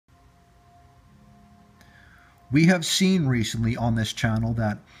We have seen recently on this channel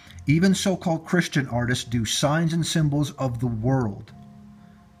that even so-called Christian artists do signs and symbols of the world.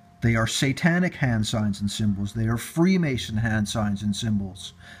 They are satanic hand signs and symbols. They are Freemason hand signs and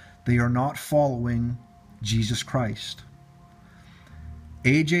symbols. They are not following Jesus Christ.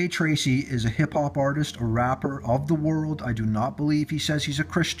 AJ Tracey is a hip-hop artist, a rapper of the world. I do not believe he says he's a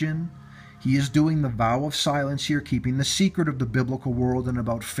Christian. He is doing the vow of silence here, keeping the secret of the biblical world and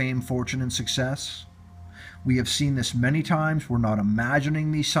about fame, fortune, and success. We have seen this many times. We're not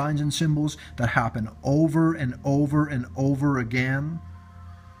imagining these signs and symbols that happen over and over and over again.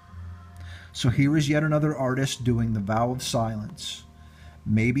 So here is yet another artist doing the vow of silence.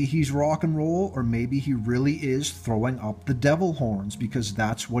 Maybe he's rock and roll, or maybe he really is throwing up the devil horns because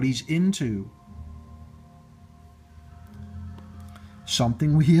that's what he's into.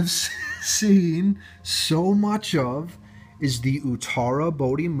 Something we have seen so much of is the Uttara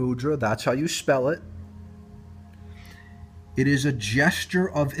Bodhi Mudra. That's how you spell it. It is a gesture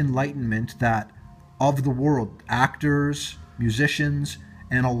of enlightenment that of the world, actors, musicians,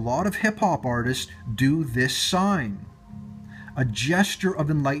 and a lot of hip-hop artists do this sign. A gesture of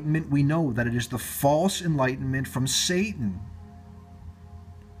enlightenment, we know that it is the false enlightenment from Satan.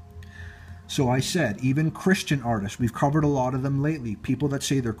 So I said, even Christian artists, we've covered a lot of them lately. People that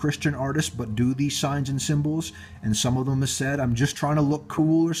say they're Christian artists but do these signs and symbols, and some of them have said, I'm just trying to look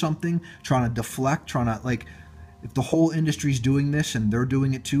cool or something, trying to deflect, trying to, like, if the whole industry's doing this and they're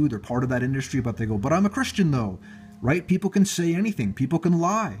doing it too, they're part of that industry, but they go, but I'm a Christian though. Right? People can say anything. People can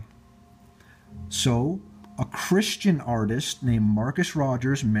lie. So, a Christian artist named Marcus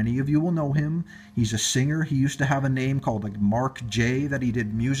Rogers, many of you will know him. He's a singer. He used to have a name called like Mark J that he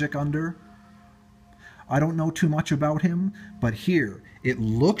did music under. I don't know too much about him, but here, it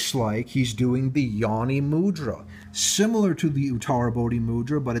looks like he's doing the Yoni Mudra, similar to the Uttara Bodhi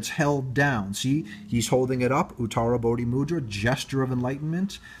Mudra, but it's held down. See, he's holding it up, Uttara Bodhi Mudra, gesture of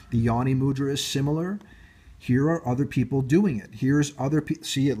enlightenment. The Yoni Mudra is similar. Here are other people doing it. Here's other people.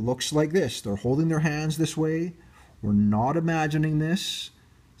 See, it looks like this. They're holding their hands this way. We're not imagining this.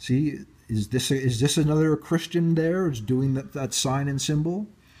 See, is this another Christian there who's doing that sign and symbol?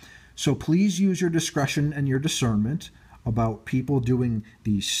 So please use your discretion and your discernment about people doing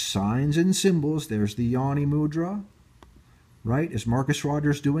these signs and symbols. There's the Yoni Mudra, right? Is Marcus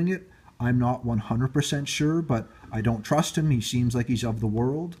Rogers doing it? I'm not 100% sure, but I don't trust him. He seems like he's of the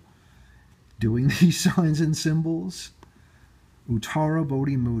world, doing these signs and symbols. Uttara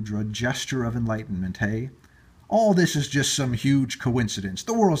Bodhi Mudra, gesture of enlightenment, hey? All this is just some huge coincidence.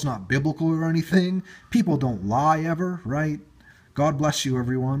 The world's not biblical or anything. People don't lie ever, right? God bless you,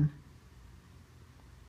 everyone.